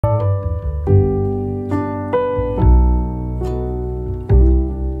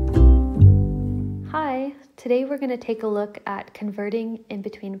today we're going to take a look at converting in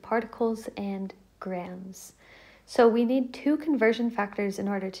between particles and grams. So we need two conversion factors in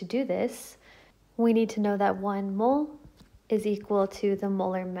order to do this. We need to know that 1 mole is equal to the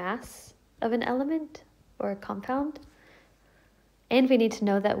molar mass of an element or a compound. And we need to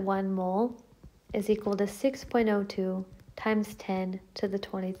know that 1 mole is equal to 6.02 times 10 to the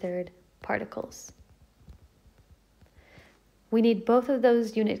 23rd particles. We need both of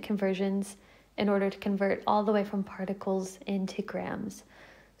those unit conversions in order to convert all the way from particles into grams.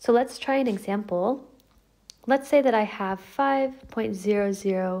 So let's try an example. Let's say that I have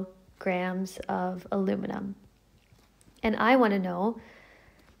 5.00 grams of aluminum, and I want to know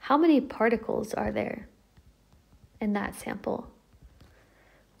how many particles are there in that sample.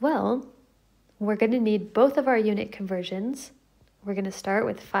 Well, we're going to need both of our unit conversions. We're going to start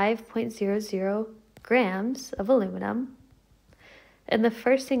with 5.00 grams of aluminum. And the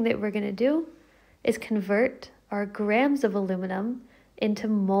first thing that we're going to do is convert our grams of aluminum into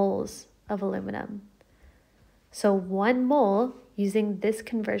moles of aluminum. So 1 mole, using this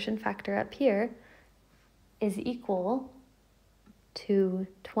conversion factor up here, is equal to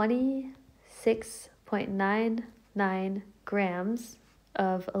 26.99 grams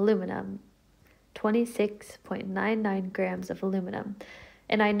of aluminum. 26.99 grams of aluminum.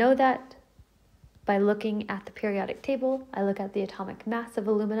 And I know that by looking at the periodic table. I look at the atomic mass of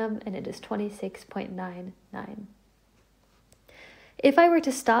aluminum and it is 26.99. If I were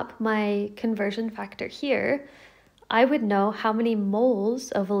to stop my conversion factor here, I would know how many moles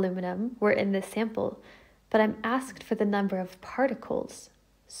of aluminum were in this sample, but I'm asked for the number of particles.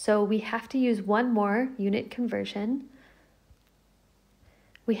 So we have to use one more unit conversion.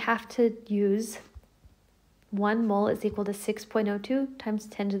 We have to use 1 mole is equal to 6.02 times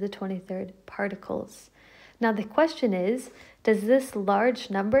 10 to the 23rd particles. Now the question is, does this large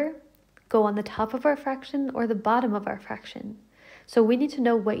number go on the top of our fraction or the bottom of our fraction? So we need to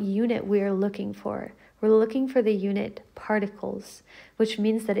know what unit we are looking for. We're looking for the unit particles, which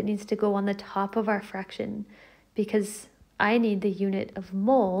means that it needs to go on the top of our fraction because I need the unit of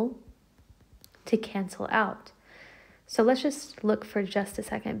mole to cancel out. So let's just look for just a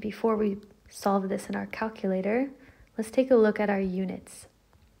second before we solve this in our calculator. Let's take a look at our units.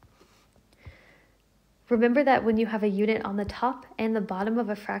 Remember that when you have a unit on the top and the bottom of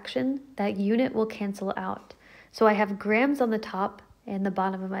a fraction, that unit will cancel out. So I have grams on the top and the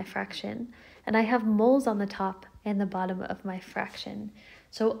bottom of my fraction, and I have moles on the top and the bottom of my fraction.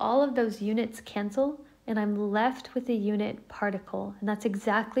 So all of those units cancel, and I'm left with the unit particle, and that's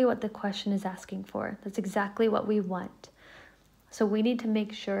exactly what the question is asking for. That's exactly what we want. So we need to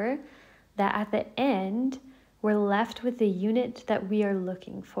make sure that at the end, we're left with the unit that we are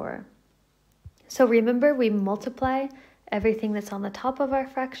looking for. So remember, we multiply everything that's on the top of our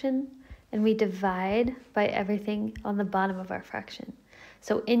fraction, and we divide by everything on the bottom of our fraction.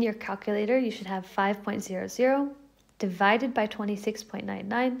 So in your calculator, you should have 5.00 divided by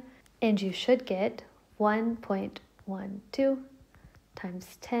 26.99, and you should get 1.12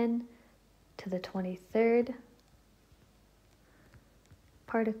 times 10 to the 23rd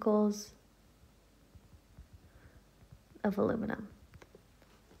particles of aluminum.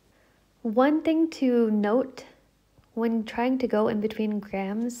 One thing to note when trying to go in between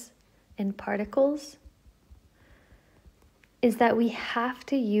grams and particles is that we have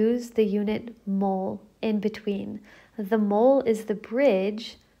to use the unit mole in between. The mole is the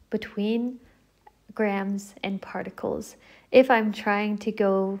bridge between grams and particles. If I'm trying to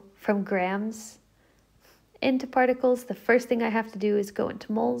go from grams into particles, the first thing I have to do is go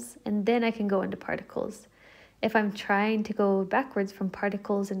into moles, and then I can go into particles. If I'm trying to go backwards from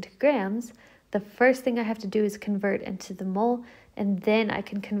particles into grams, the first thing I have to do is convert into the mole, and then I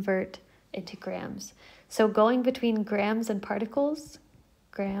can convert into grams. So going between grams and particles,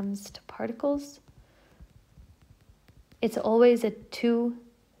 grams to particles, it's always a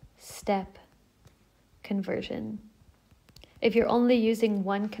two-step conversion. If you're only using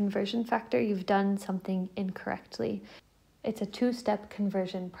one conversion factor, you've done something incorrectly. It's a two-step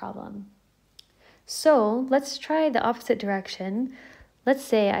conversion problem. So let's try the opposite direction. Let's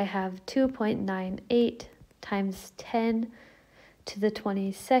say I have 2.98 times 10 to the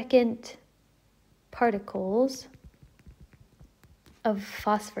 22nd particles of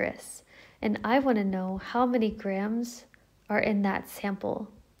phosphorus. And I want to know how many grams are in that sample.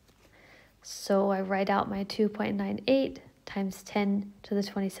 So I write out my 2.98 times 10 to the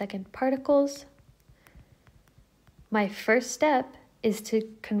 22nd particles. My first step is to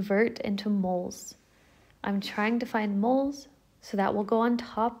convert into moles. I'm trying to find moles, so that will go on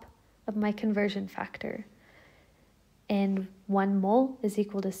top of my conversion factor. And 1 mole is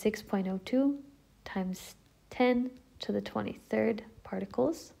equal to 6.02 times 10 to the 23rd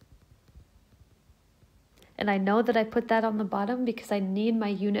particles. And I know that I put that on the bottom because I need my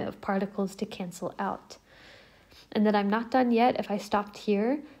unit of particles to cancel out. And then I'm not done yet. If I stopped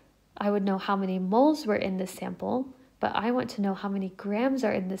here, I would know how many moles were in this sample, but I want to know how many grams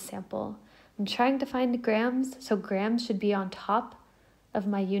are in this sample. I'm trying to find grams, so grams should be on top of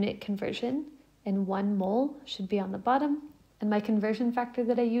my unit conversion, and 1 mole should be on the bottom. And my conversion factor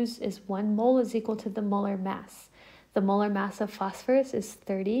that I use is 1 mole is equal to the molar mass. The molar mass of phosphorus is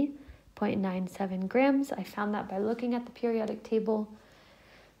 30.97 grams. I found that by looking at the periodic table.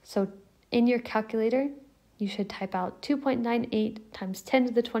 So in your calculator, you should type out 2.98 times 10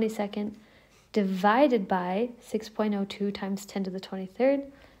 to the 22nd divided by 6.02 times 10 to the 23rd,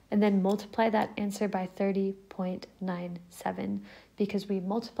 and then multiply that answer by 30.97 because we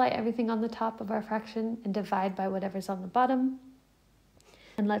multiply everything on the top of our fraction and divide by whatever's on the bottom.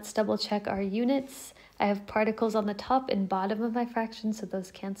 And let's double check our units. I have particles on the top and bottom of my fraction, so those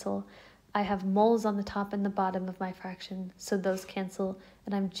cancel. I have moles on the top and the bottom of my fraction, so those cancel,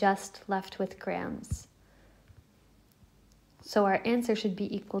 and I'm just left with grams. So our answer should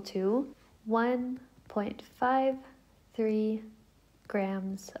be equal to 1.53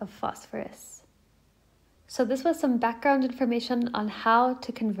 grams of phosphorus. So this was some background information on how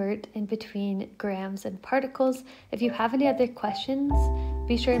to convert in between grams and particles. If you have any other questions,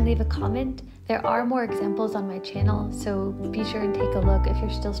 be sure and leave a comment. There are more examples on my channel, so be sure and take a look if you're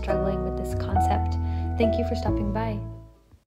still struggling with this concept. Thank you for stopping by.